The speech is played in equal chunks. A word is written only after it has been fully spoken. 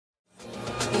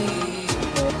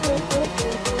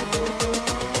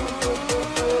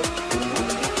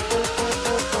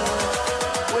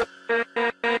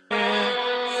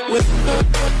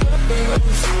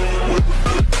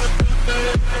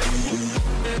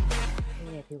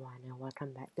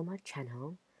welcome back to my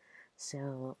channel.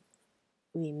 So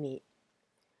we meet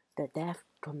the deaf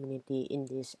community in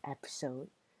this episode,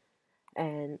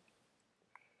 and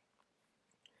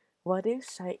what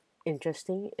is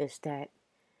interesting is that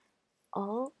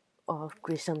all of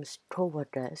Grissom's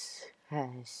co-workers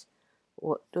has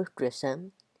worked with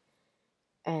Grissom,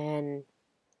 and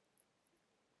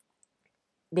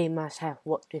they must have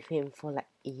worked with him for like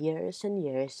years and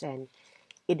years, and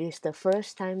it is the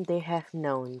first time they have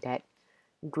known that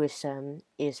Grissom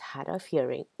is hard of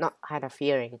hearing, not hard of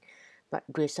hearing, but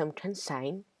Grissom can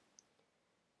sign.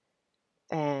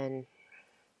 And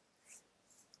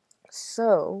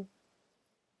so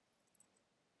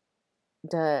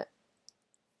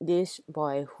this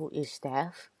boy who is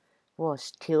deaf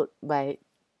was killed by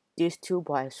these two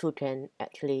boys who can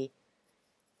actually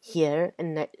hear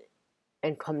and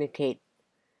communicate,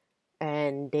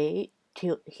 and they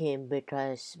killed him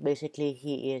because basically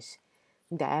he is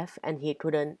deaf and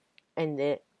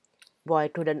the boy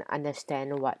couldn't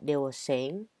understand what they were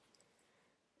saying.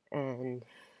 And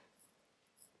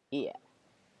yeah.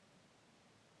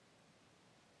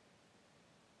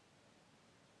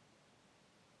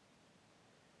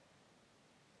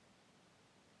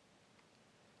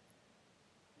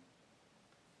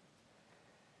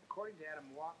 According to Adam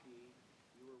Walkie,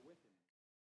 you were with him.